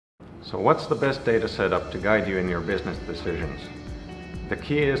So what's the best data setup to guide you in your business decisions? The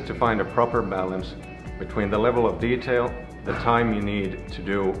key is to find a proper balance between the level of detail, the time you need to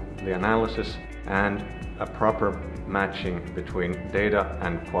do the analysis, and a proper matching between data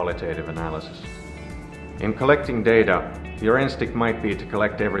and qualitative analysis. In collecting data, your instinct might be to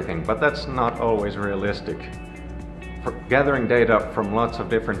collect everything, but that's not always realistic. For gathering data from lots of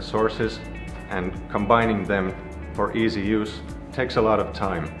different sources and combining them for easy use takes a lot of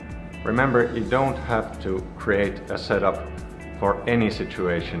time. Remember, you don't have to create a setup for any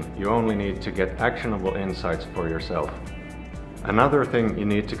situation. You only need to get actionable insights for yourself. Another thing you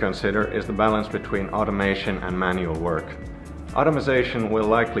need to consider is the balance between automation and manual work. Automation will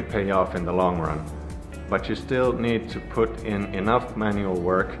likely pay off in the long run, but you still need to put in enough manual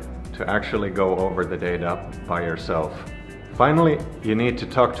work to actually go over the data by yourself. Finally, you need to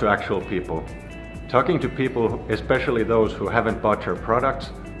talk to actual people. Talking to people, especially those who haven't bought your products,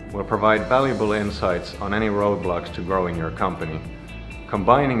 will provide valuable insights on any roadblocks to growing your company.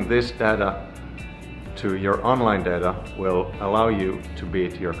 Combining this data to your online data will allow you to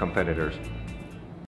beat your competitors.